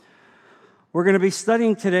We're going to be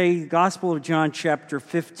studying today the Gospel of John, chapter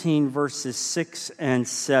 15, verses 6 and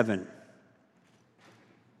 7.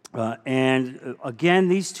 And again,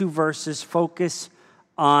 these two verses focus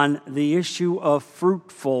on the issue of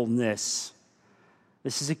fruitfulness.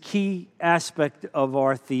 This is a key aspect of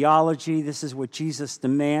our theology. This is what Jesus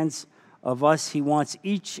demands of us. He wants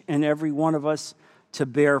each and every one of us to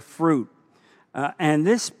bear fruit. And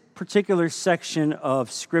this particular section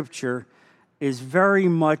of Scripture is very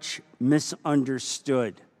much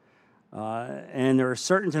misunderstood. And there are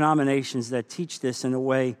certain denominations that teach this in a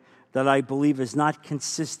way that I believe is not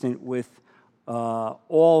consistent with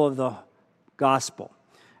all of the gospel.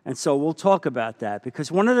 And so we'll talk about that,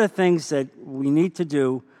 because one of the things that we need to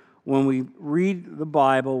do when we read the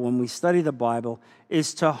Bible, when we study the Bible,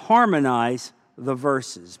 is to harmonize the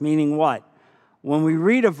verses. Meaning what? When we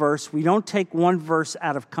read a verse, we don't take one verse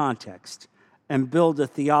out of context and build a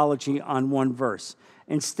theology on one verse.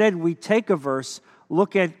 Instead, we take a verse,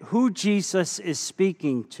 look at who Jesus is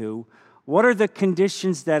speaking to, what are the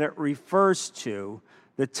conditions that it refers to,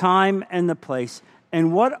 the time and the place,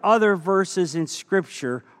 and what other verses in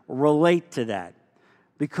Scripture relate to that.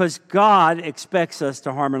 Because God expects us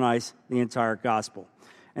to harmonize the entire gospel.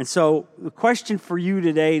 And so the question for you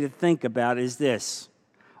today to think about is this: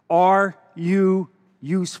 are you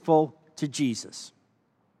useful to Jesus?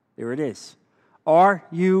 There it is. Are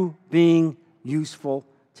you being useful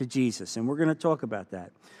to Jesus? And we're going to talk about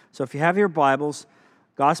that. So if you have your Bibles,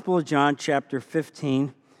 Gospel of John, chapter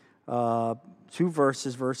 15, two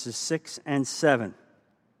verses 6 and 7.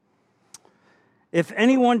 If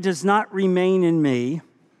anyone does not remain in me,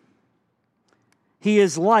 he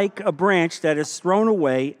is like a branch that is thrown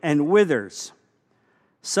away and withers.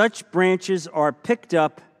 Such branches are picked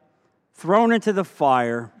up, thrown into the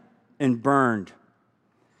fire, and burned.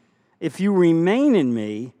 If you remain in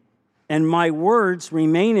me, and my words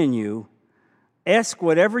remain in you, ask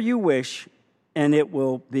whatever you wish, and it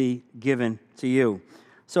will be given to you.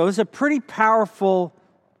 So it's a pretty powerful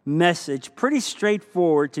message, pretty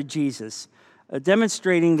straightforward to Jesus,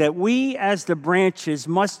 demonstrating that we as the branches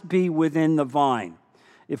must be within the vine.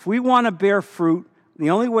 If we want to bear fruit, the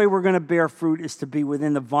only way we're going to bear fruit is to be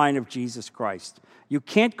within the vine of Jesus Christ. You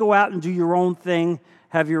can't go out and do your own thing,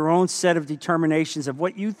 have your own set of determinations of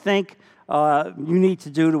what you think you need to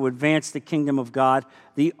do to advance the kingdom of God.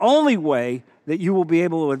 The only way that you will be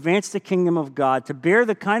able to advance the kingdom of God, to bear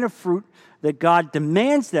the kind of fruit that God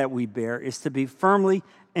demands that we bear, is to be firmly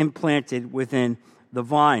implanted within the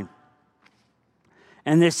vine.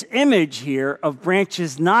 And this image here of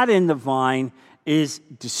branches not in the vine is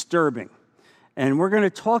disturbing. And we're going to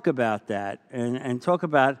talk about that and talk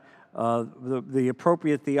about the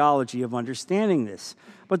appropriate theology of understanding this.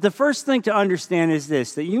 But the first thing to understand is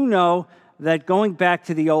this, that you know that going back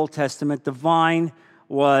to the Old Testament, the vine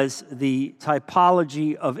was the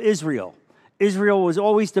typology of Israel. Israel was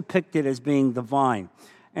always depicted as being the vine.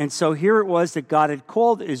 And so here it was that God had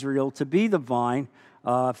called Israel to be the vine,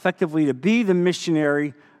 effectively to be the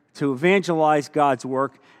missionary, to evangelize God's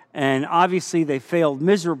work. And obviously they failed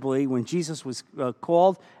miserably when Jesus was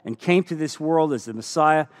called and came to this world as the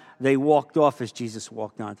Messiah. They walked off as Jesus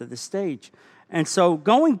walked onto the stage. And so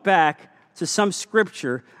going back to some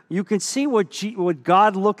Scripture, you can see what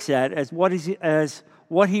God looks at as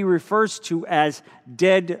what he refers to as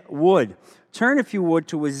dead wood. Turn, if you would,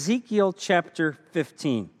 to Ezekiel chapter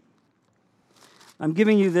 15. I'm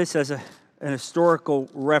giving you this as an historical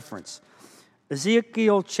reference.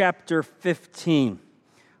 Ezekiel chapter 15,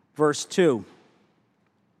 verse 2.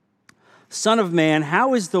 Son of man,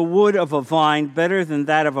 how is the wood of a vine better than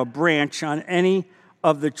that of a branch on any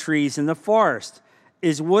of the trees in the forest?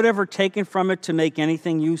 Is wood ever taken from it to make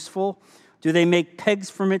anything useful? Do they make pegs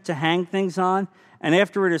from it to hang things on? And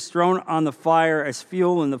after it is thrown on the fire as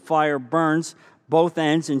fuel and the fire burns both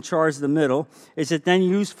ends and chars the middle, is it then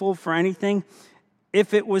useful for anything?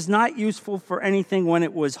 If it was not useful for anything when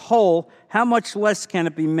it was whole, how much less can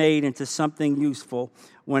it be made into something useful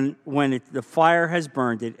when the fire has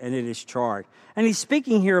burned it and it is charred? And he's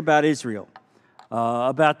speaking here about Israel,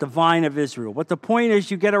 about the vine of Israel. But the point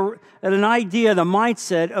is, you get an idea, the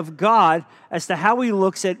mindset of God as to how he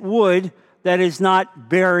looks at wood that is not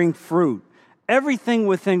bearing fruit. Everything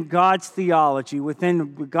within God's theology,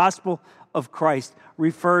 within the gospel of Christ,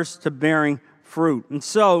 refers to bearing fruit. And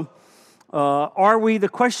so, the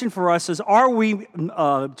question for us is, are we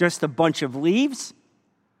just a bunch of leaves?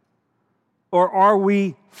 Or are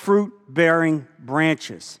we fruit-bearing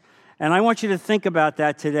branches? And I want you to think about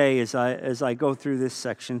that today as I go through this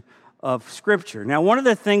section of Scripture. Now, one of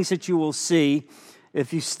the things that you will see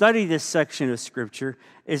if you study this section of Scripture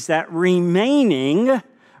is that remaining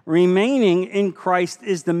Remaining in Christ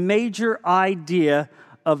is the major idea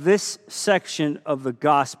of this section of the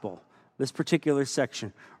gospel, this particular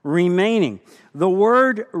section. Remaining. The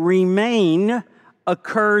word remain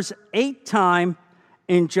occurs 8 times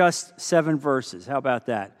in just 7 verses. How about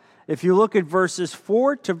that? If you look at verses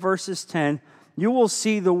 4 to verses 10, you will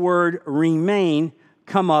see the word remain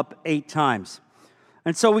come up 8 times.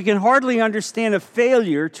 And so we can hardly understand a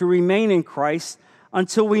failure to remain in Christ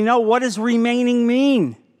until we know, what does remaining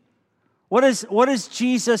mean? What does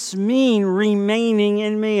Jesus mean, remaining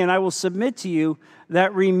in me? And I will submit to you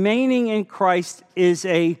that remaining in Christ is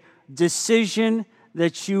a decision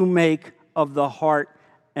that you make of the heart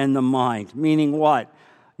and the mind. Meaning what?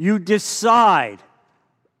 You decide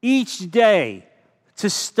each day to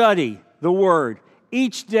study the Word,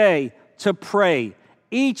 each day to pray,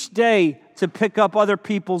 each day to pick up other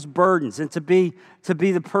people's burdens, and to be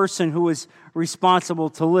the person who is responsible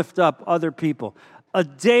to lift up other people. A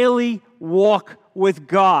daily walk with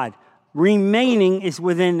God. Remaining is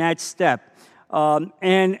within that step.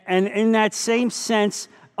 And in that same sense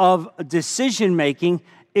of decision-making,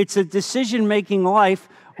 it's a decision-making life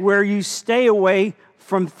where you stay away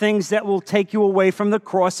from things that will take you away from the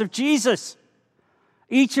cross of Jesus.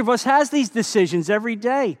 Each of us has these decisions every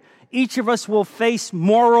day. Each of us will face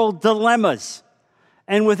moral dilemmas.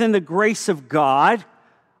 And within the grace of God,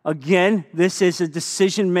 again, this is a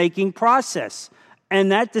decision-making process.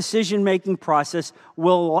 And that decision-making process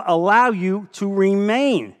will allow you to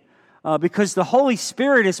remain because the Holy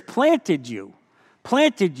Spirit has planted you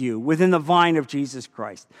within the vine of Jesus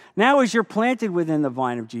Christ. Now, as you're planted within the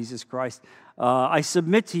vine of Jesus Christ, I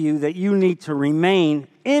submit to you that you need to remain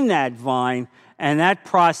in that vine, and that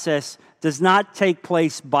process does not take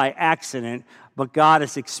place by accident, but God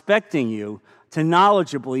is expecting you to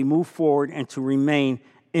knowledgeably move forward and to remain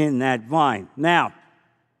in that vine. Now,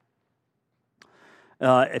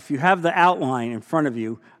 if you have the outline in front of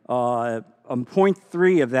you, on point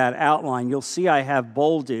 3 of that outline, you'll see I have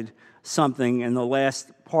bolded something in the last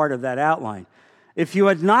part of that outline. If you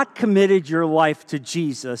had not committed your life to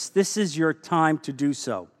Jesus, this is your time to do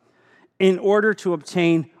so in order to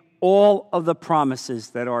obtain all of the promises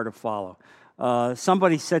that are to follow.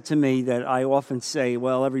 Somebody said to me that I often say,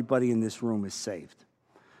 well, everybody in this room is saved.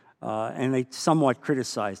 And they somewhat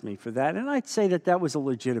criticized me for that. And I'd say that was a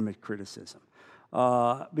legitimate criticism.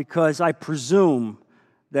 Because I presume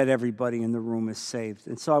that everybody in the room is saved.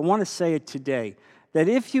 And so I want to say it today, that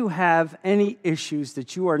if you have any issues,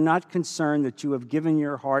 that you are not concerned, that you have given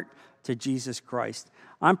your heart to Jesus Christ,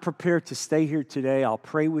 I'm prepared to stay here today. I'll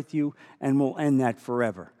pray with you, and we'll end that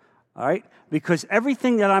forever. All right? Because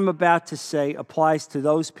everything that I'm about to say applies to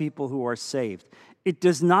those people who are saved. It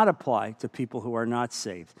does not apply to people who are not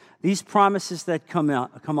saved. These promises that come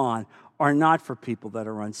on are not for people that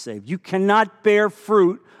are unsaved. You cannot bear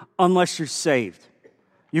fruit unless you're saved.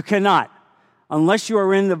 You cannot. Unless you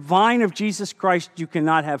are in the vine of Jesus Christ, you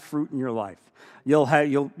cannot have fruit in your life.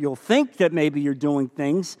 You'll think that maybe you're doing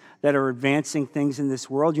things that are advancing things in this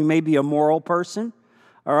world. You may be a moral person,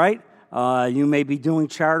 all right? You may be doing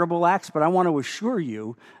charitable acts, but I want to assure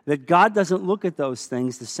you that God doesn't look at those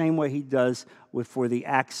things the same way He does for the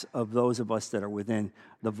acts of those of us that are within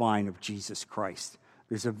the vine of Jesus Christ.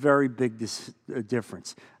 There's a very big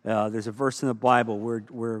difference. There's a verse in the Bible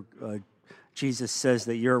where Jesus says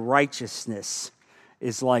that your righteousness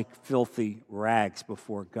is like filthy rags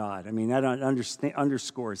before God. I mean, that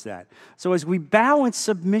underscores that. So as we bow in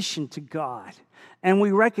submission to God, and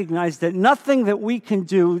we recognize that nothing that we can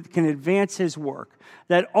do can advance His work,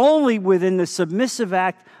 that only within the submissive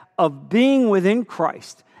act of being within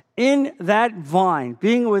Christ, in that vine,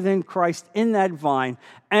 being within Christ in that vine,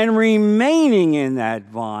 and remaining in that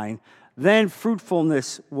vine, then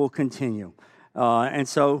fruitfulness will continue. And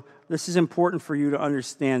so this is important for you to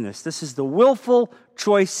understand this. This is the willful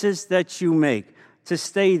choices that you make to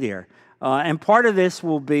stay there. And part of this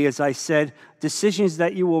will be, as I said, decisions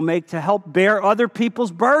that you will make to help bear other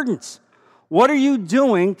people's burdens. What are you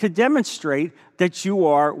doing to demonstrate that you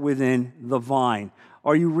are within the vine?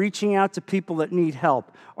 Are you reaching out to people that need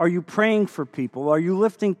help? Are you praying for people? Are you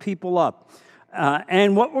lifting people up?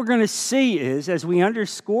 And what we're going to see is, as we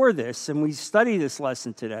underscore this and we study this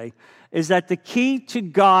lesson today, is that the key to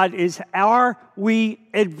God is, are we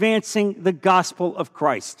advancing the gospel of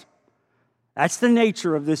Christ? That's the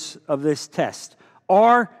nature of this test.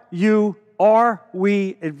 Are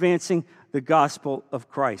we advancing the gospel of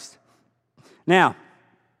Christ? Now,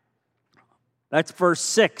 that's verse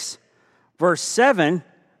 6. Verse 7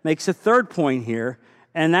 makes a third point here,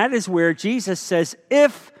 and that is where Jesus says,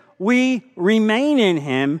 if we remain in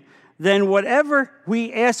Him, then whatever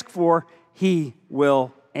we ask for, He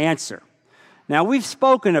will answer. Now, we've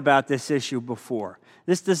spoken about this issue before.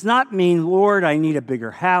 This does not mean, Lord, I need a bigger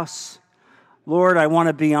house. Lord, I want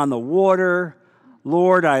to be on the water.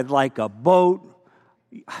 Lord, I'd like a boat.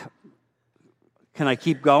 Can I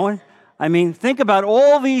keep going? I mean, think about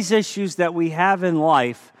all these issues that we have in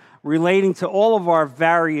life relating to all of our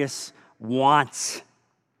various wants.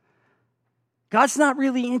 God's not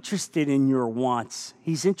really interested in your wants.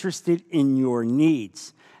 He's interested in your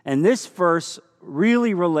needs. And this verse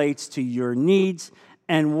really relates to your needs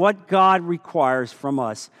and what God requires from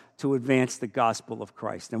us to advance the gospel of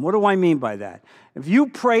Christ. And what do I mean by that? If you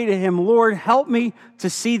pray to Him, Lord, help me to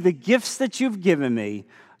see the gifts that you've given me,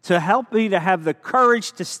 to help me to have the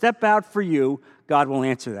courage to step out for you, God will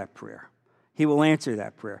answer that prayer. He will answer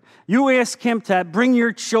that prayer. You ask Him to bring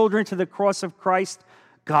your children to the cross of Christ,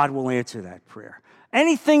 God will answer that prayer.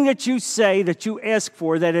 Anything that you say, that you ask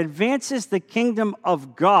for, that advances the kingdom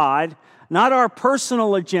of God, not our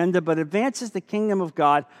personal agenda, but advances the kingdom of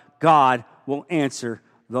God, God will answer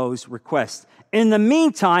those requests. In the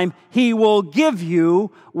meantime, He will give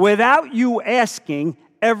you, without you asking,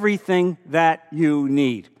 everything that you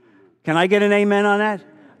need. Can I get an amen on that?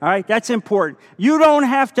 All right, that's important. You don't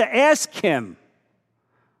have to ask Him.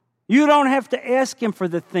 You don't have to ask Him for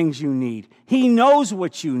the things you need. He knows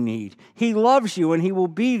what you need. He loves you, and He will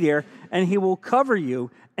be there, and He will cover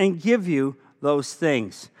you and give you those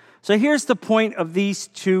things. So here's the point of these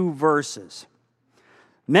two verses.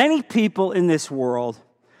 Many people in this world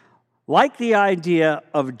like the idea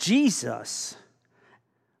of Jesus,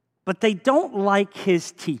 but they don't like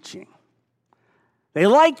His teaching. They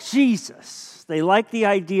like Jesus. They like the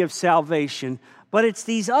idea of salvation, but it's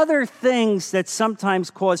these other things that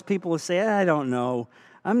sometimes cause people to say, I don't know,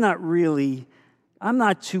 I'm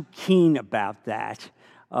not too keen about that.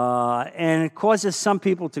 And it causes some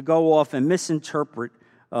people to go off and misinterpret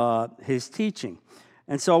His teaching.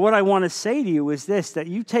 And so what I want to say to you is this, that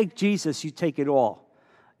you take Jesus, you take it all.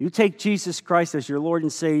 You take Jesus Christ as your Lord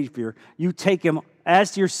and Savior. You take Him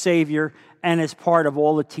as your Savior and as part of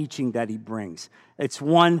all the teaching that He brings. It's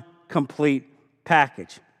one complete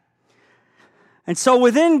package. And so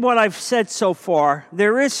within what I've said so far,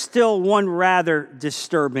 there is still one rather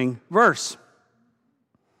disturbing verse.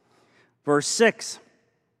 Verse 6.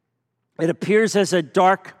 It appears as a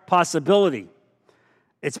dark possibility.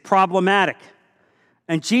 It's problematic.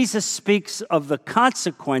 And Jesus speaks of the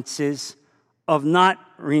consequences of not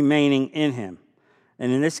remaining in Him.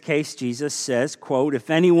 And in this case, Jesus says, quote, if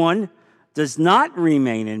anyone does not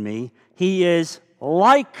remain in me, he is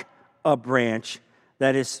like a branch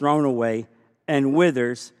that is thrown away and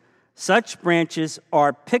withers. Such branches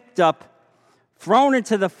are picked up, thrown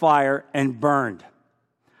into the fire, and burned.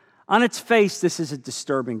 On its face, this is a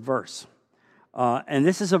disturbing verse. And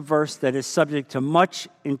this is a verse that is subject to much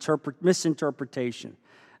misinterpretation.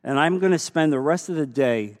 And I'm going to spend the rest of the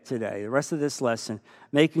day today, the rest of this lesson,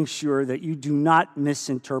 making sure that you do not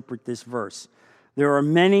misinterpret this verse. There are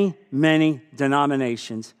many, many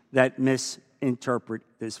denominations that misinterpret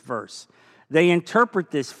this verse. They interpret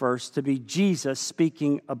this verse to be Jesus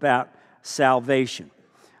speaking about salvation.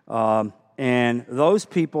 And those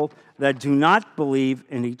people that do not believe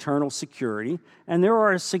in eternal security, and there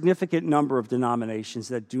are a significant number of denominations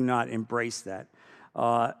that do not embrace that,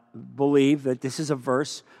 believe that this is a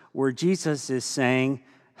verse where Jesus is saying,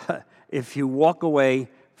 if you walk away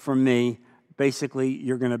from me, basically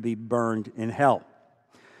you're going to be burned in hell.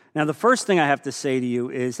 Now, the first thing I have to say to you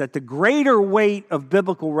is that the greater weight of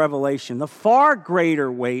biblical revelation, the far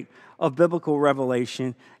greater weight of biblical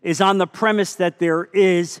revelation, is on the premise that there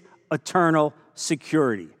is eternal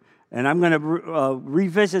security. And I'm going to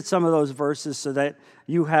revisit some of those verses so that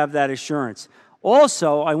you have that assurance.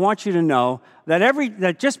 Also, I want you to know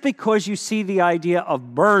that just because you see the idea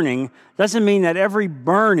of burning doesn't mean that every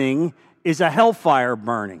burning is a hellfire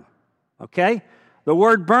burning, okay? The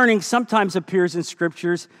word burning sometimes appears in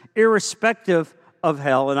scriptures irrespective of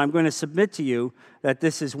hell, and I'm going to submit to you that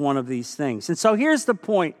this is one of these things. And so here's the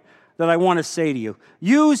point that I want to say to you.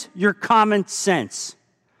 Use your common sense.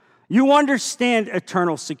 You understand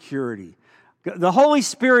eternal security. The Holy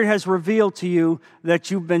Spirit has revealed to you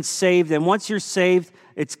that you've been saved, and once you're saved,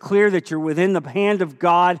 it's clear that you're within the hand of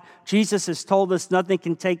God. Jesus has told us nothing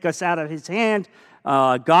can take us out of His hand.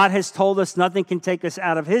 God has told us nothing can take us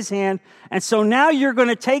out of His hand. And so now you're going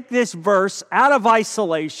to take this verse out of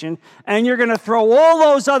isolation, and you're going to throw all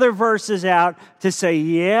those other verses out to say,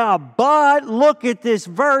 yeah, but look at this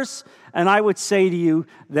verse. And I would say to you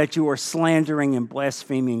that you are slandering and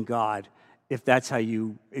blaspheming God if that's how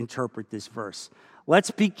you interpret this verse.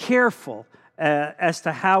 Let's be careful as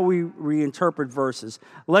to how we reinterpret verses.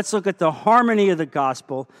 Let's look at the harmony of the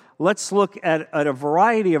gospel. Let's look at a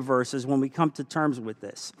variety of verses when we come to terms with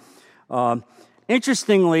this.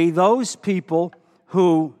 Interestingly, those people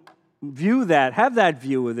who have that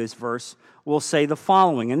view of this verse will say the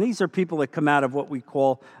following, and these are people that come out of what we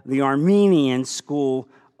call the Armenian school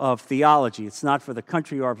of theology. It's not for the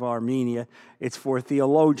country of Armenia, it's for a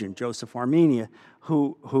theologian, Joseph Armenia,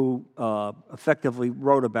 who effectively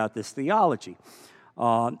wrote about this theology.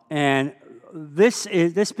 And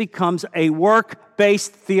this becomes a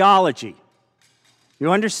work-based theology.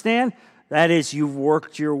 You understand? That is, you've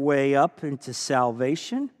worked your way up into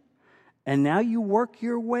salvation, and now you work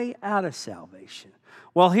your way out of salvation.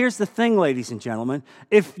 Well, here's the thing, ladies and gentlemen.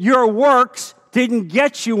 If your works didn't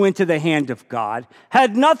get you into the hand of God,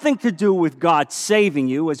 had nothing to do with God saving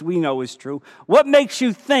you, as we know is true, what makes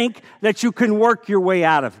you think that you can work your way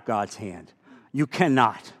out of God's hand? You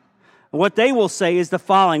cannot. What they will say is the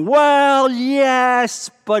following: well, yes,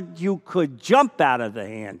 but you could jump out of the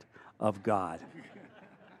hand of God.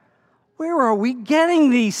 Where are we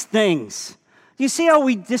getting these things? Do you see how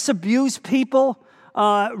we disabuse people,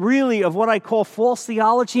 really, of what I call false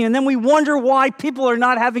theology? And then we wonder why people are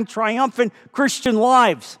not having triumphant Christian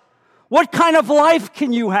lives. What kind of life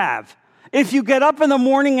can you have if you get up in the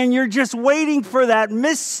morning and you're just waiting for that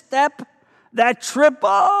misstep, that trip?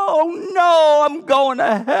 Oh, no, I'm going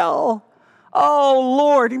to hell. Oh,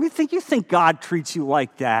 Lord, you think God treats you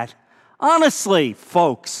like that? Honestly,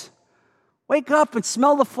 folks, wake up and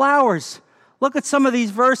smell the flowers. Look at some of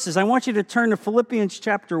these verses. I want you to turn to Philippians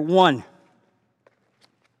chapter 1.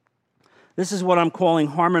 This is what I'm calling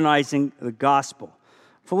harmonizing the gospel.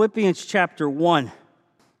 Philippians chapter 1,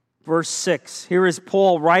 verse 6. Here is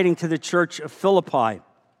Paul writing to the church of Philippi.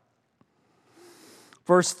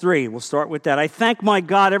 Verse 3, we'll start with that. I thank my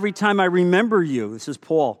God every time I remember you. This is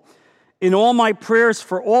Paul. In all my prayers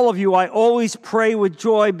for all of you, I always pray with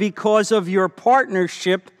joy because of your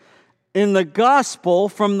partnership in the gospel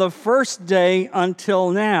from the first day until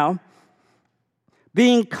now,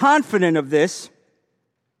 being confident of this,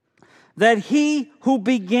 that he who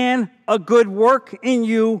began a good work in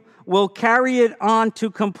you will carry it on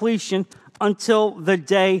to completion until the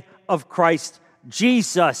day of Christ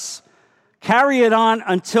Jesus. Carry it on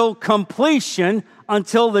until completion,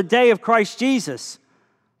 until the day of Christ Jesus.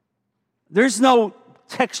 There's no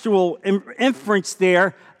textual inference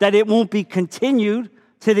there that it won't be continued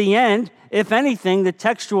to the end. If anything, the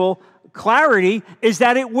textual clarity is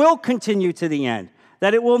that it will continue to the end,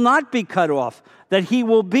 that it will not be cut off, that he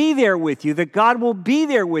will be there with you, that God will be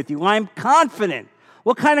there with you. I'm confident.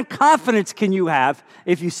 What kind of confidence can you have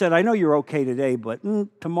if you said, I know you're okay today, but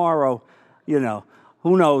tomorrow,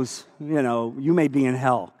 who knows, you may be in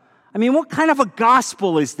hell. I mean, what kind of a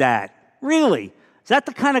gospel is that? Really? Is that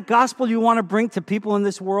the kind of gospel you want to bring to people in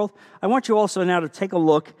this world? I want you also now to take a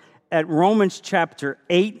look at Romans chapter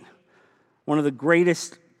 8, one of the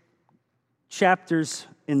greatest chapters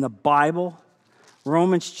in the Bible.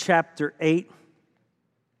 Romans chapter 8,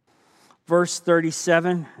 verse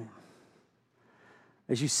 37.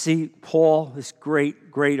 As you see Paul, this great,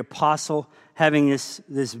 great apostle, having this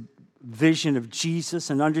vision of Jesus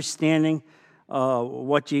and understanding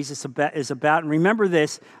what Jesus is about. And remember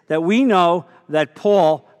this, that we know that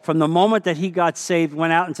Paul, from the moment that he got saved,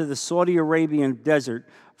 went out into the Saudi Arabian desert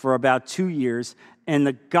for about 2 years, and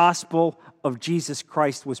the gospel of Jesus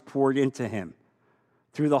Christ was poured into him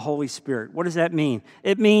through the Holy Spirit. What does that mean?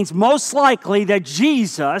 It means most likely that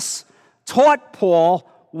Jesus taught Paul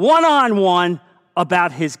one-on-one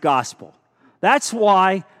about his gospel. That's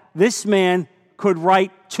why this man could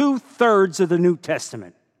write 2/3 of the New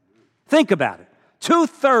Testament. Think about it.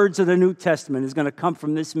 2/3 of the New Testament is going to come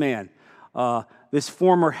from this man, this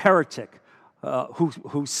former heretic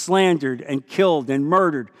who slandered and killed and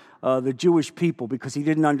murdered the Jewish people because he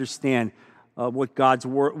didn't understand what God's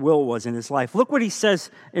will was in his life. Look what he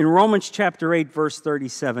says in Romans chapter 8, verse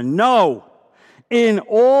 37. No, in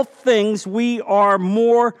all things we are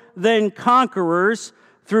more than conquerors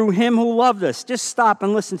through him who loved us. Just stop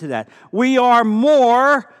and listen to that. We are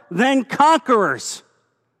more than conquerors.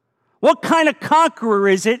 What kind of conqueror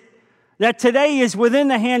is it that today is within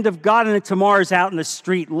the hand of God and tomorrow is out in the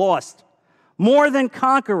street lost? More than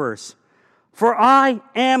conquerors. For I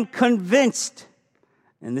am convinced,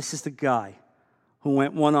 and this is the guy who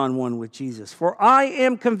went one-on-one with Jesus. For I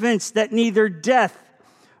am convinced that neither death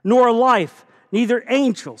nor life, neither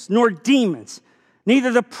angels nor demons,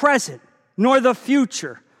 neither the present nor the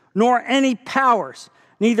future, nor any powers,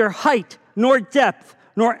 neither height nor depth,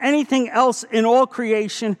 nor anything else in all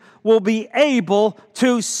creation will be able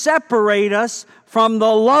to separate us from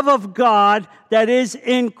the love of God that is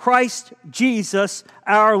in Christ Jesus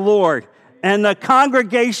our Lord. And the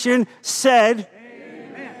congregation said,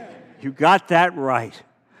 Amen. You got that right.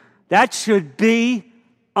 That should be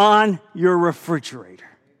on your refrigerator.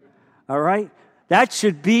 All right? That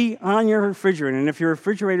should be on your refrigerator. And if your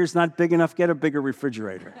refrigerator is not big enough, get a bigger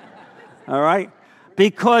refrigerator. All right?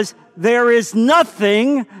 Because there is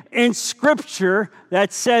nothing in Scripture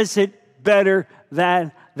that says it better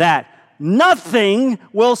than that. Nothing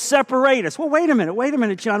will separate us. Well, wait a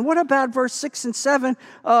minute, John. What about verse 6 and 7,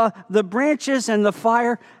 the branches and the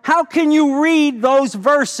fire? How can you read those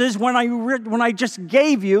verses when I just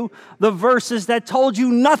gave you the verses that told you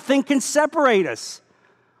nothing can separate us?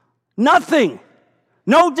 Nothing.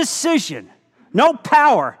 No decision, no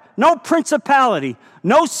power, no principality,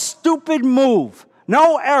 no stupid move,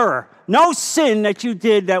 no error, no sin that you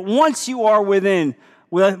did that once you are within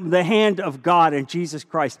the hand of God and Jesus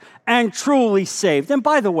Christ and truly saved. And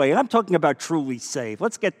by the way, I'm talking about truly saved.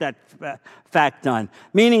 Let's get that fact done.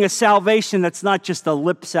 Meaning a salvation that's not just a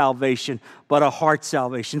lip salvation, but a heart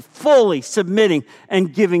salvation. Fully submitting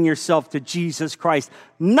and giving yourself to Jesus Christ.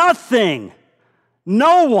 Nothing,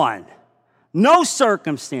 no one, no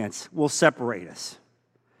circumstance will separate us.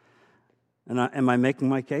 And am I making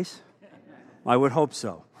my case? I would hope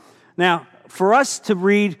so. Now, for us to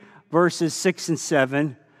read verses 6 and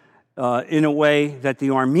 7 in a way that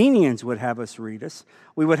the Armenians would have us read us,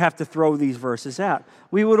 we would have to throw these verses out.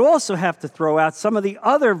 We would also have to throw out some of the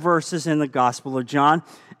other verses in the Gospel of John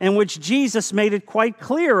in which Jesus made it quite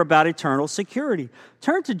clear about eternal security.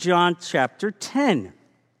 Turn to John chapter 10.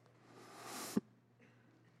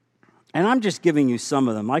 And I'm just giving you some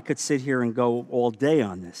of them. I could sit here and go all day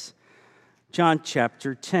on this. John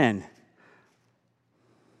chapter 10,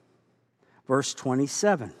 verse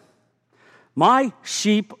 27. My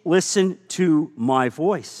sheep listen to my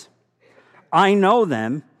voice. I know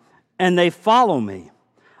them, and they follow me.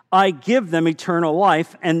 I give them eternal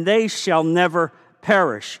life, and they shall never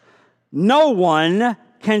perish. No one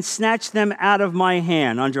can snatch them out of my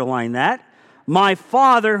hand. Underline that. My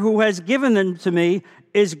Father who has given them to me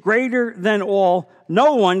is greater than all.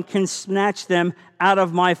 No one can snatch them out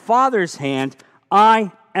of my Father's hand.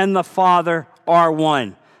 I and the Father are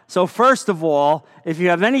one. So first of all, if you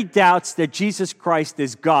have any doubts that Jesus Christ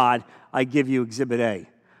is God, I give you Exhibit A.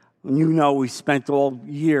 You know we spent all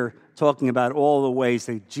year talking about all the ways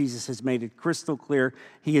that Jesus has made it crystal clear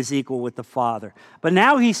he is equal with the Father. But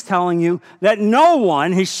now he's telling you that no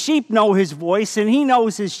one, his sheep know his voice, and he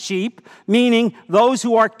knows his sheep, meaning those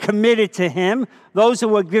who are committed to him, those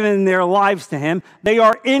who have given their lives to him, they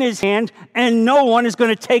are in his hand, and no one is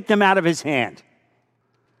going to take them out of his hand.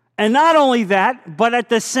 And not only that, but at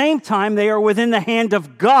the same time, they are within the hand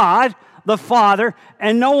of God, the Father,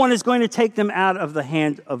 and no one is going to take them out of the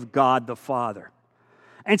hand of God, the Father.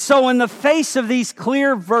 And so in the face of these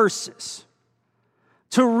clear verses,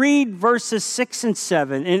 to read verses 6 and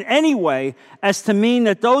 7 in any way as to mean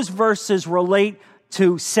that those verses relate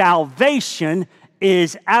to salvation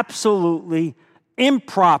is absolutely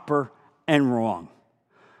improper and wrong.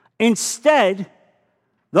 Instead,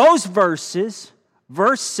 those verses,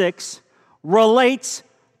 verse 6, relates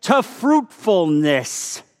to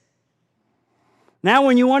fruitfulness. Now,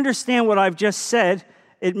 when you understand what I've just said,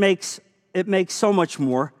 it makes so much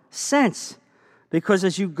more sense. Because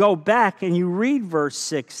as you go back and you read verse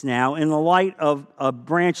 6 now, in the light of a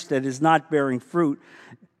branch that is not bearing fruit,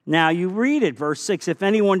 now you read it, verse 6, if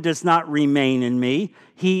anyone does not remain in me,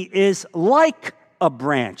 he is like a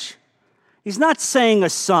branch. He's not saying a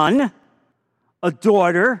son, a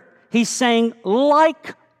daughter. He's saying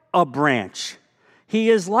like a branch. He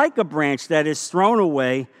is like a branch that is thrown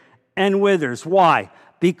away and withers. Why?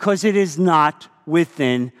 Because it is not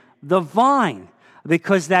within the vine.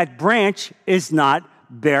 Because that branch is not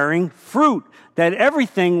bearing fruit. That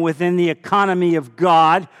everything within the economy of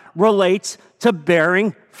God relates to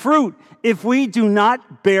bearing fruit. If we do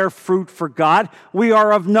not bear fruit for God, we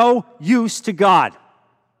are of no use to God.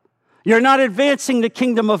 You're not advancing the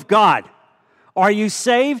kingdom of God. Are you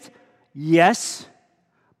saved? Yes,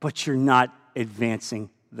 but you're not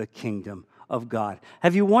advancing the kingdom of God.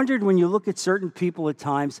 Have you wondered when you look at certain people at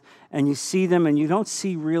times and you see them and you don't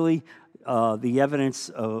see really the evidence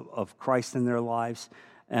of Christ in their lives,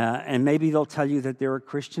 and maybe they'll tell you that they're a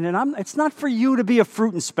Christian, and it's not for you to be a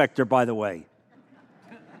fruit inspector, by the way.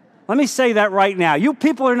 Let me say that right now. You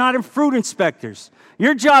people are not fruit inspectors.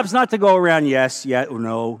 Your job's not to go around, yes, yeah,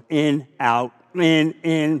 no, in, out,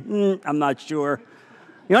 in, I'm not sure.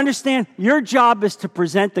 You understand? Your job is to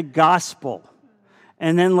present the gospel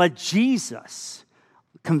and then let Jesus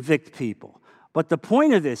convict people. But the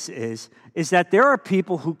point of this is that there are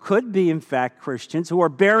people who could be, in fact, Christians who are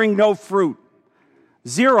bearing no fruit,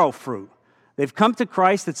 zero fruit. They've come to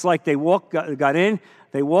Christ. It's like they got in,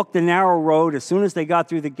 they walked the narrow road. As soon as they got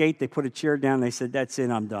through the gate, they put a chair down. They said, that's it,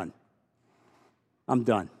 I'm done. I'm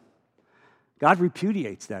done. God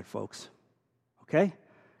repudiates that, folks. Okay?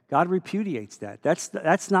 God repudiates that.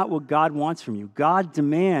 That's not what God wants from you. God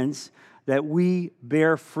demands that we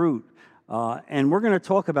bear fruit. And we're going to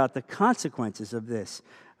talk about the consequences of this.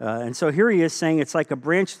 And so here he is saying it's like a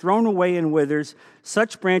branch thrown away and withers.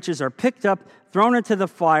 Such branches are picked up, thrown into the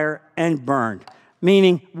fire, and burned.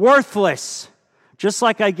 Meaning worthless. Just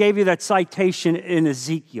like I gave you that citation in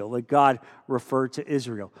Ezekiel that God referred to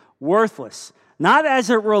Israel. Worthless. Not as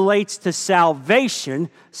it relates to salvation.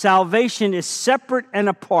 Salvation is separate and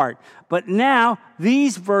apart. But now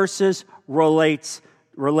these verses relate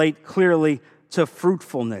clearly to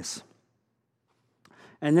fruitfulness.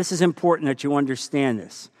 And this is important that you understand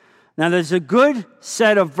this. Now, there's a good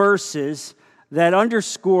set of verses that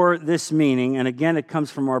underscore this meaning. And again, it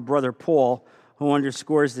comes from our brother Paul, who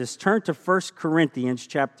underscores this. Turn to 1 Corinthians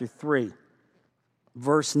chapter 3,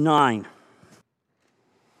 verse 9.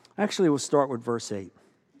 Actually, we'll start with verse 8.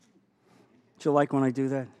 Do you like when I do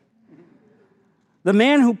that? The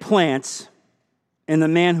man who plants and the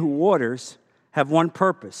man who waters have one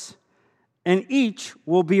purpose, and each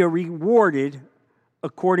will be rewarded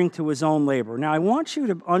according to his own labor. Now, I want you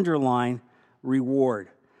to underline reward,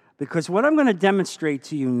 because what I'm going to demonstrate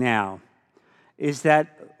to you now is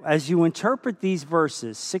that as you interpret these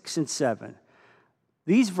verses, 6 and 7,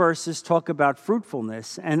 these verses talk about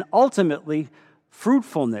fruitfulness, and ultimately,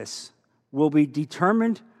 fruitfulness will be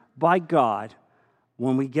determined by God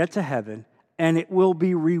when we get to heaven, and it will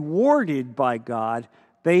be rewarded by God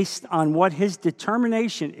based on what his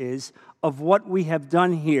determination is of what we have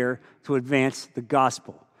done here to advance the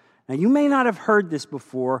gospel. Now, you may not have heard this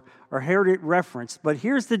before or heard it referenced, but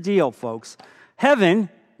here's the deal, folks. Heaven,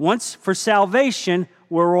 once for salvation,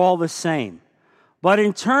 we're all the same. But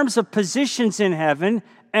in terms of positions in heaven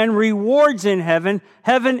and rewards in heaven,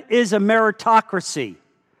 heaven is a meritocracy.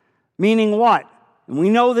 Meaning what? And we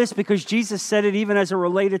know this because Jesus said it even as it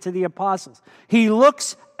related to the apostles. He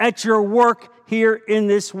looks at your work here in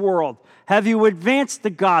this world. Have you advanced the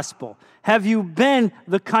gospel? Have you been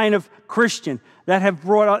the kind of Christian that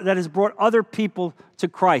has brought other people to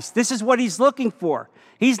Christ? This is what he's looking for.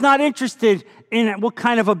 He's not interested in what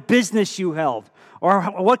kind of a business you held, or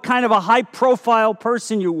what kind of a high-profile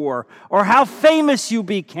person you were, or how famous you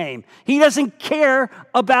became. He doesn't care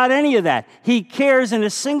about any of that. He cares in a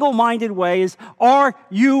single-minded way is, are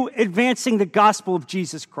you advancing the gospel of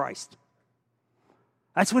Jesus Christ?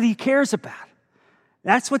 That's what he cares about.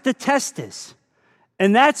 That's what the test is.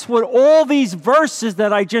 And that's what all these verses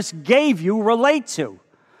that I just gave you relate to.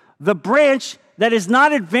 The branch that is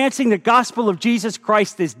not advancing the gospel of Jesus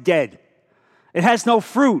Christ is dead. It has no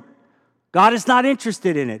fruit. God is not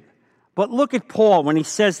interested in it. But look at Paul when he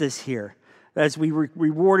says this here, as we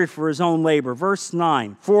rewarded for his own labor. Verse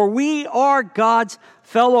 9, for we are God's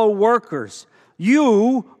fellow workers.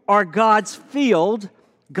 You are God's field,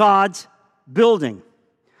 God's building.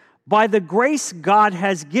 By the grace God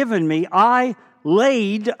has given me, I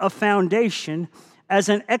laid a foundation as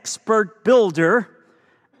an expert builder,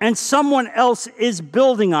 and someone else is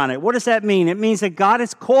building on it. What does that mean? It means that God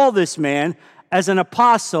has called this man as an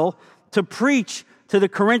apostle to preach to the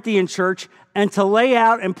Corinthian church and to lay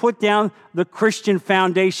out and put down the Christian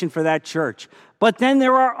foundation for that church. But then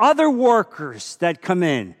there are other workers that come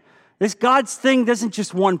in. This God's thing isn't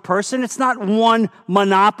just one person. It's not one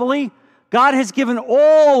monopoly. God has given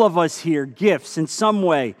all of us here gifts in some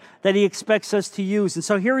way that he expects us to use. And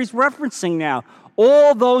so here he's referencing now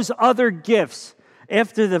all those other gifts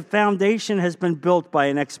after the foundation has been built by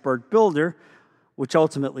an expert builder, which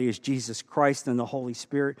ultimately is Jesus Christ and the Holy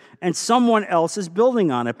Spirit, and someone else is building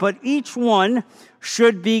on it. But each one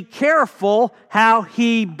should be careful how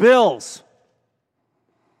he builds.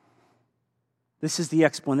 This is the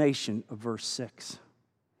explanation of verse 6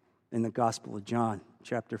 in the Gospel of John,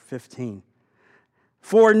 chapter 15.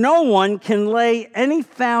 For no one can lay any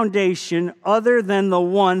foundation other than the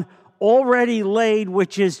one already laid,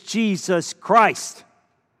 which is Jesus Christ.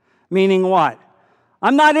 Meaning what?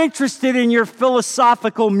 I'm not interested in your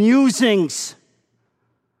philosophical musings,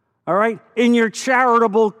 all right, in your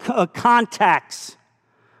charitable contacts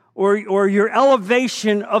or your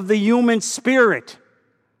elevation of the human spirit,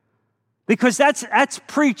 because that's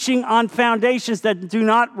preaching on foundations that do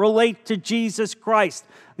not relate to Jesus Christ.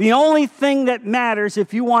 The only thing that matters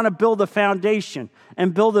if you want to build a foundation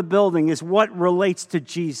and build a building is what relates to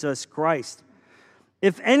Jesus Christ.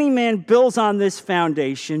 If any man builds on this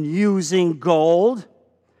foundation using gold,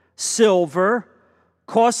 silver,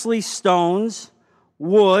 costly stones,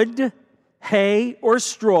 wood, hay, or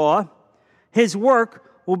straw, his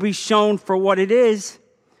work will be shown for what it is,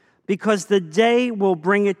 because the day will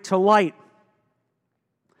bring it to light.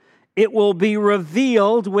 It will be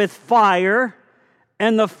revealed with fire,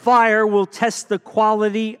 and the fire will test the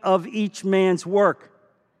quality of each man's work.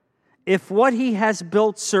 If what he has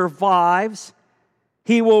built survives,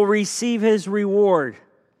 he will receive his reward.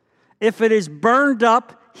 If it is burned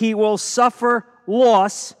up, he will suffer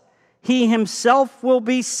loss. He himself will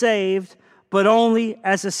be saved, but only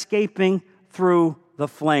as escaping through the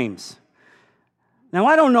flames. Now,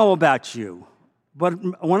 I don't know about you, but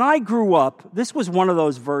when I grew up, this was one of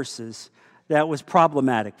those verses that was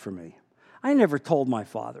problematic for me. I never told my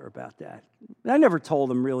father about that. I never told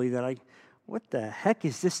him really that what the heck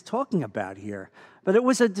is this talking about here? But it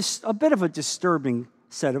was a bit of a disturbing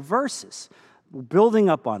set of verses. We're building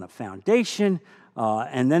up on a foundation,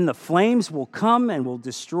 and then the flames will come and will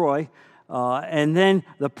destroy, and then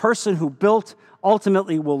the person who built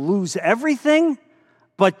ultimately will lose everything,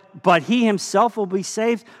 but he himself will be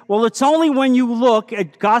saved. Well, it's only when you look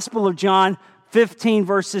at Gospel of John 15,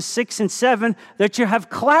 verses 6 and 7, that you have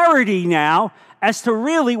clarity now as to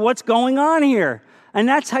really what's going on here. And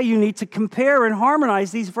that's how you need to compare and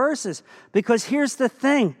harmonize these verses. Because here's the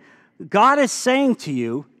thing. God is saying to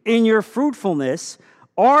you, in your fruitfulness,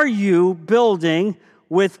 are you building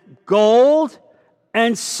with gold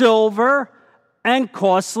and silver and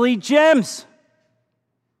costly gems?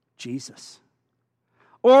 Jesus.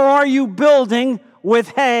 Or are you building with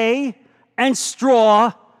hay and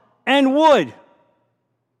straw and wood?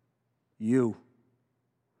 You.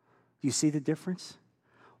 You see the difference?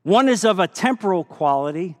 One is of a temporal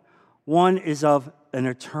quality, one is of an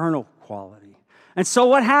eternal quality. And so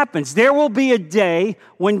what happens? There will be a day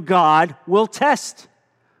when God will test.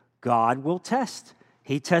 God will test.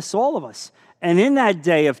 He tests all of us. And in that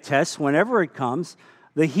day of test, whenever it comes,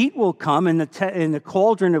 the heat will come in the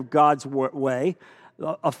cauldron of God's way.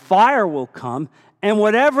 A fire will come, and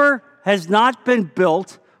whatever has not been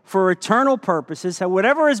built for eternal purposes,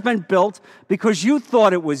 whatever has been built because you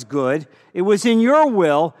thought it was good, it was in your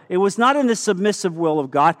will, it was not in the submissive will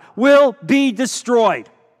of God, will be destroyed.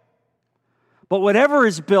 But whatever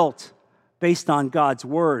is built based on God's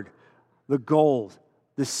word, the gold,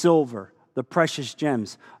 the silver, the precious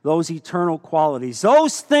gems, those eternal qualities,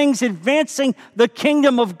 those things advancing the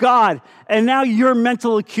kingdom of God, and now your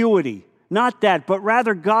mental acuity. Not that, but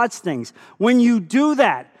rather God's things. When you do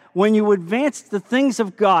that, when you advance the things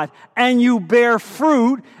of God and you bear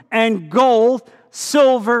fruit, and gold,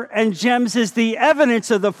 silver, and gems is the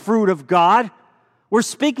evidence of the fruit of God, we're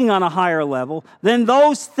speaking on a higher level, then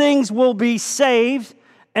those things will be saved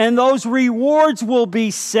and those rewards will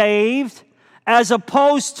be saved, as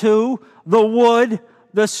opposed to the wood,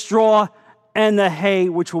 the straw, and the hay,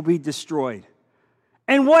 which will be destroyed.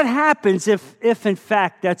 And what happens if in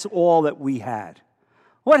fact that's all that we had?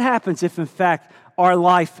 What happens if in fact our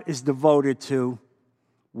life is devoted to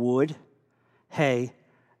wood, hay,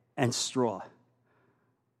 and straw?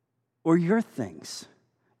 Or your things,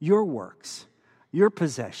 your works, your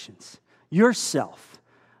possessions, yourself,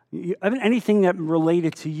 anything that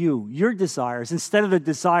related to you, your desires, instead of the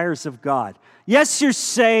desires of God. Yes, you're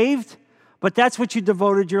saved, but that's what you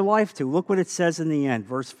devoted your life to. Look what it says in the end,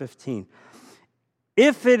 verse 15.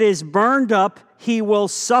 If it is burned up, he will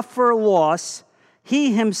suffer loss.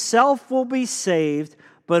 He himself will be saved,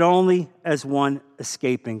 but only as one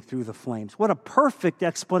escaping through the flames. What a perfect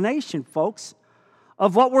explanation, folks,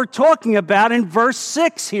 of what we're talking about in verse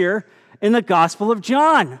 6 here in the Gospel of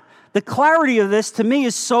John. The clarity of this, to me,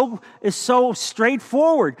 is so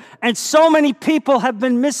straightforward. And so many people have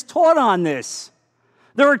been mistaught on this.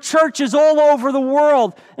 There are churches all over the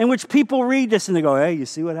world in which people read this and they go, hey, you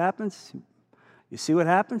see what happens? You see what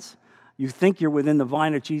happens? You think you're within the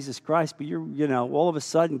vine of Jesus Christ, but all of a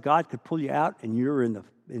sudden God could pull you out and you're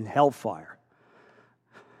in hellfire.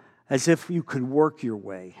 As if you could work your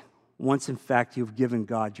way once in fact you've given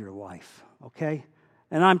God your life, okay?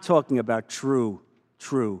 And I'm talking about true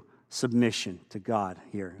submission to God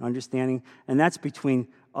here, understanding? And that's between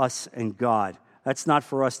us and God. That's not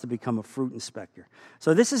for us to become a fruit inspector.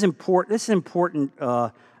 So this is important. This is an important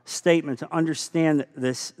statement to understand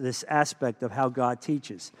this aspect of how God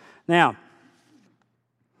teaches. Now,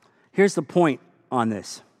 here's the point on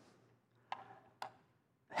this.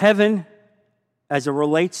 Heaven, as it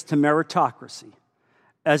relates to meritocracy,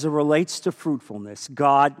 as it relates to fruitfulness,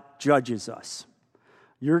 God judges us.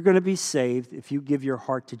 You're going to be saved if you give your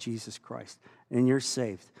heart to Jesus Christ, and you're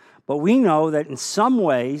saved. But we know that in some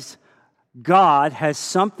ways, God has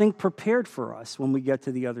something prepared for us when we get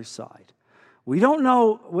to the other side. We don't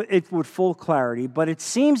know it with full clarity, but it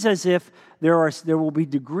seems as if there will be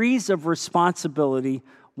degrees of responsibility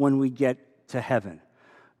when we get to heaven.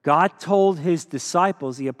 God told his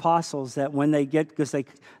disciples, the apostles, that when they get, because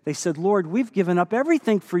they said, Lord, we've given up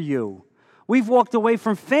everything for you. We've walked away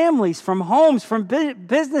from families, from homes, from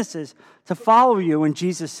businesses to follow you. And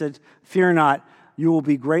Jesus said, fear not, you will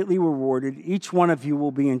be greatly rewarded. Each one of you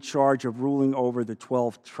will be in charge of ruling over the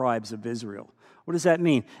 12 tribes of Israel. What does that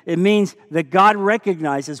mean? It means that God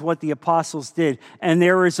recognizes what the apostles did, and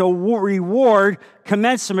there is a reward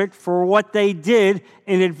commensurate for what they did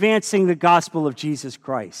in advancing the gospel of Jesus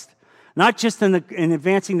Christ. Not just in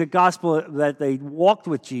advancing the gospel that they walked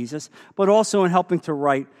with Jesus, but also in helping to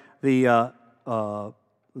write the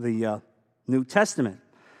New Testament.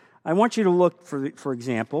 I want you to look, for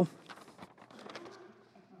example,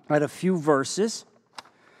 at a few verses,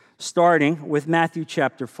 starting with Matthew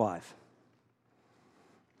chapter 5.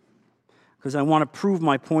 Because I want to prove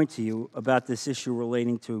my point to you about this issue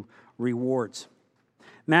relating to rewards.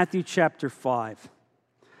 Matthew chapter 5,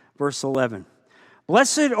 verse 11.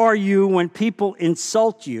 Blessed are you when people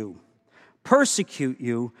insult you, persecute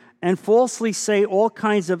you, and falsely say all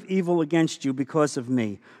kinds of evil against you because of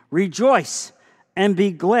me. Rejoice and be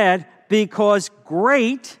glad, because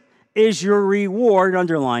great is your reward,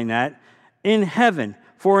 underline that, in heaven.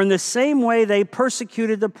 For in the same way they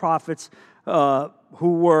persecuted the prophets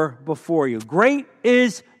who were before you. Great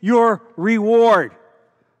is your reward.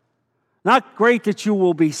 Not great that you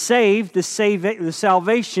will be saved. The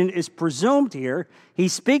salvation is presumed here.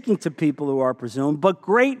 He's speaking to people who are presumed, but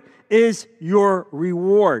great is your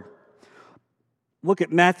reward. Look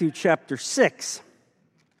at Matthew chapter 6.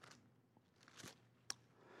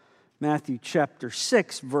 Matthew chapter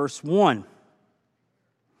 6, verse 1.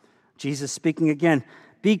 Jesus speaking again.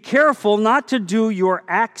 Be careful not to do your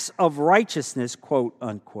acts of righteousness, quote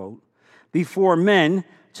unquote, before men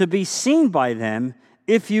to be seen by them.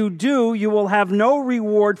 If you do, you will have no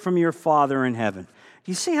reward from your Father in heaven.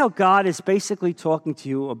 You see how God is basically talking to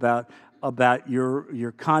you about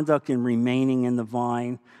your conduct in remaining in the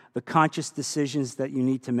vine, the conscious decisions that you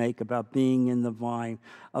need to make about being in the vine,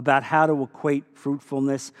 about how to equate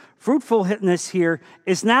fruitfulness. Fruitfulness here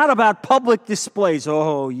is not about public displays.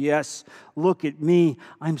 Oh, yes, look at me.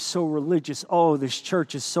 I'm so religious. Oh, this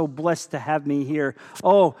church is so blessed to have me here.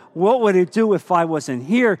 Oh, what would it do if I wasn't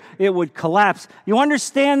here? It would collapse. You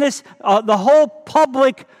understand this? The whole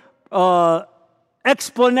public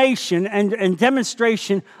explanation and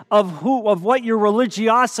demonstration of what your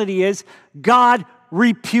religiosity is, God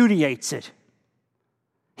repudiates it.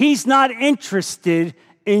 He's not interested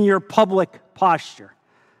in your public posture.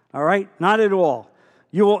 All right? Not at all.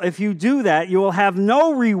 If you do that, you will have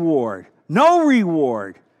no reward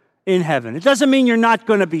in heaven. It doesn't mean you're not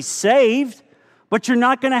going to be saved, but you're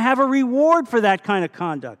not going to have a reward for that kind of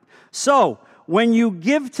conduct. So, when you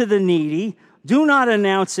give to the needy, do not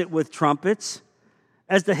announce it with trumpets,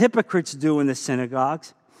 as the hypocrites do in the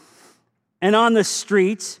synagogues and on the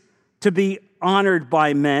streets to be honored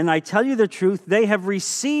by men. I tell you the truth, they have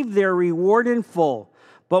received their reward in full.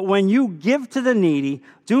 But when you give to the needy,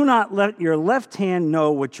 do not let your left hand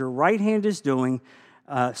know what your right hand is doing,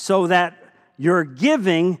 so that your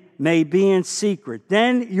giving may be in secret.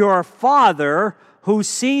 Then your Father, who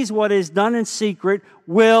sees what is done in secret,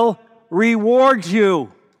 will reward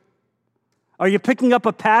you. Are you picking up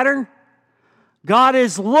a pattern? God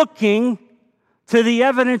is looking to the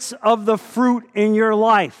evidence of the fruit in your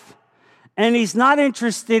life. And he's not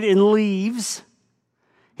interested in leaves.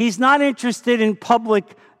 He's not interested in public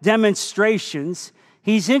demonstrations.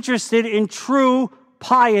 He's interested in true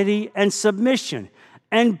piety and submission.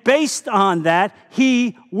 And based on that,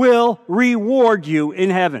 he will reward you in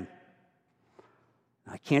heaven.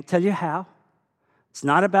 I can't tell you how. It's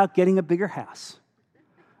not about getting a bigger house.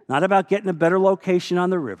 Not about getting a better location on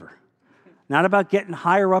the river. Not about getting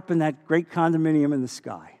higher up in that great condominium in the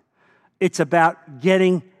sky. It's about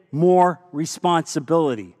getting more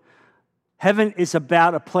responsibility. Heaven is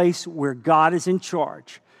about a place where God is in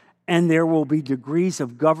charge, and there will be degrees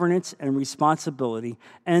of governance and responsibility,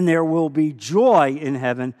 and there will be joy in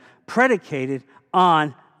heaven predicated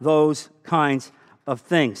on those kinds of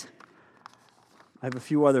things. I have a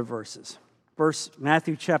few other verses.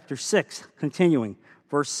 Matthew chapter 6, continuing,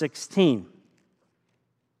 verse 16.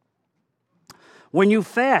 When you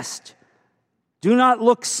fast, do not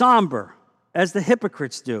look somber, as the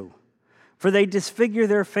hypocrites do, for they disfigure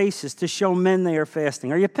their faces to show men they are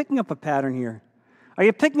fasting. Are you picking up a pattern here? Are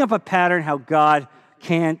you picking up a pattern how God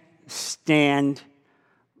can't stand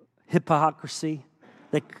hypocrisy?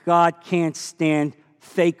 That God can't stand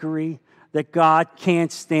fakery? that God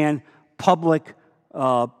can't stand public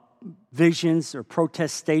visions or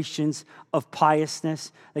protestations of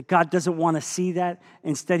piousness, that God doesn't want to see that.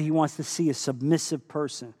 Instead, he wants to see a submissive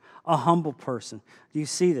person, a humble person. Do you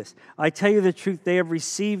see this? I tell you the truth, they have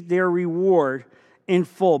received their reward in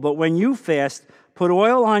full. But when you fast, put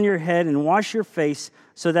oil on your head and wash your face,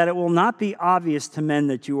 so that it will not be obvious to men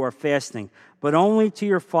that you are fasting, but only to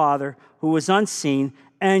your Father who is unseen,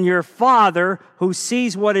 and your Father who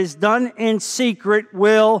sees what is done in secret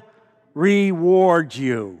will reward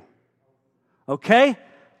you. Okay?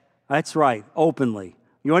 That's right, openly.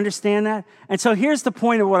 You understand that? And so here's the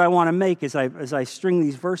point of what I want to make as I string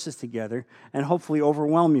these verses together and hopefully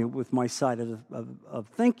overwhelm you with my side of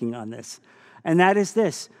thinking on this. And that is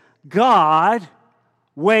this: God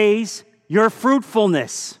weighs your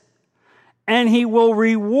fruitfulness, and he will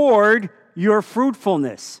reward your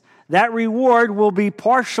fruitfulness. That reward will be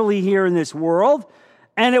partially here in this world,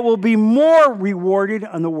 and it will be more rewarded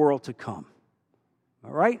in the world to come.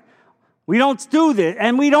 All right? We don't do this,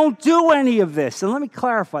 and we don't do any of this. And let me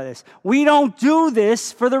clarify this. We don't do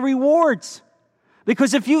this for the rewards.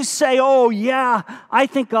 Because if you say, oh, yeah, I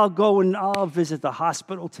think I'll go and I'll visit the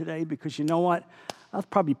hospital today because you know what? I'll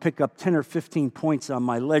probably pick up 10 or 15 points on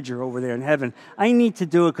my ledger over there in heaven. I need to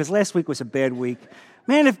do it because last week was a bad week.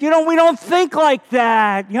 Man, we don't think like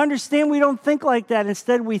that. You understand? We don't think like that.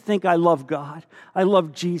 Instead, we think, I love God. I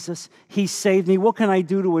love Jesus. He saved me. What can I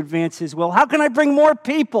do to advance his will? How can I bring more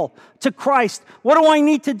people to Christ? What do I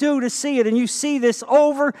need to do to see it? And you see this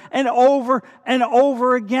over and over and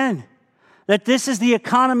over again, that this is the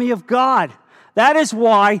economy of God. That is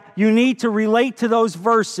why you need to relate to those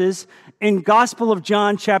verses in Gospel of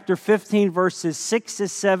John, chapter 15, verses 6 to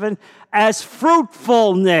 7, as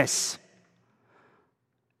fruitfulness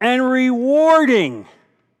and rewarding,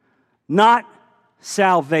 not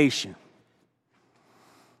salvation.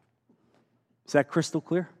 Is that crystal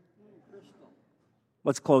clear?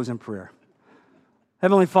 Let's close in prayer.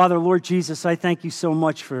 Heavenly Father, Lord Jesus, I thank you so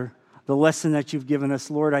much for the lesson that you've given us.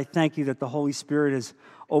 Lord, I thank you that the Holy Spirit has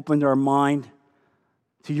opened our mind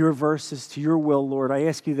to your verses, to your will, Lord. I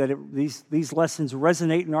ask you that these lessons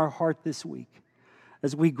resonate in our heart this week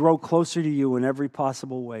as we grow closer to you in every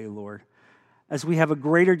possible way, Lord. As we have a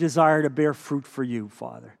greater desire to bear fruit for you,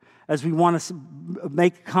 Father. As we want to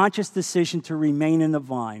make a conscious decision to remain in the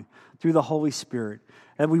vine through the Holy Spirit.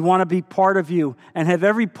 And we want to be part of you and have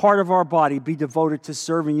every part of our body be devoted to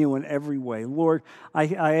serving you in every way. Lord, I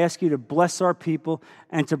ask you to bless our people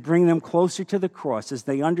and to bring them closer to the cross as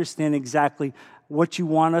they understand exactly what you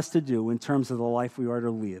want us to do in terms of the life we are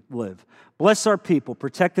to live. Bless our people,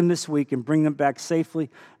 protect them this week, and bring them back safely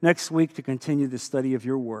next week to continue the study of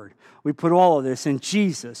your word. We put all of this in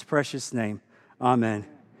Jesus' precious name. Amen.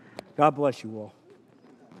 God bless you all.